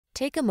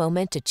Take a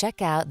moment to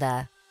check out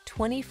the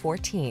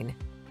 2014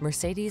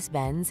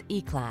 Mercedes-Benz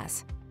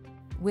E-Class.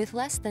 With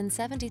less than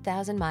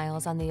 70,000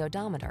 miles on the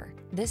odometer,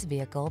 this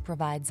vehicle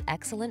provides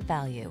excellent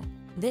value.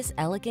 This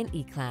elegant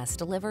E-Class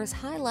delivers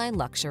highline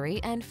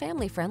luxury and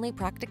family-friendly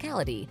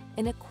practicality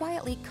in a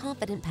quietly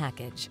confident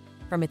package.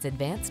 From its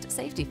advanced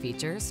safety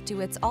features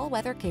to its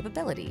all-weather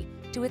capability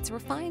to its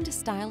refined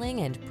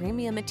styling and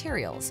premium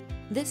materials,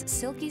 this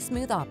silky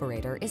smooth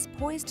operator is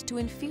poised to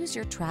infuse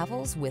your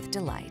travels with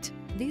delight.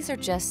 These are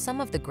just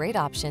some of the great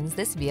options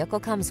this vehicle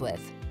comes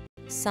with: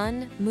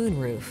 sun,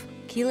 moonroof,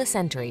 keyless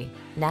entry,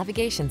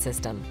 navigation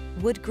system,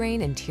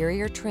 woodgrain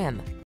interior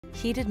trim,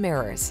 heated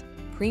mirrors,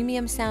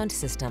 premium sound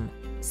system,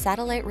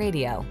 satellite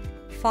radio,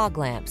 fog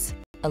lamps,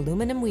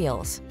 aluminum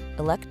wheels,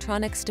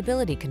 electronic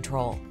stability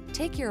control.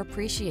 Take your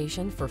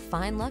appreciation for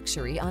fine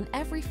luxury on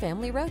every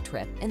family road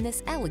trip in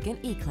this elegant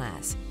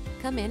E-Class.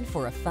 Come in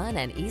for a fun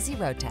and easy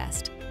road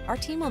test. Our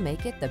team will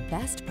make it the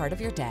best part of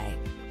your day.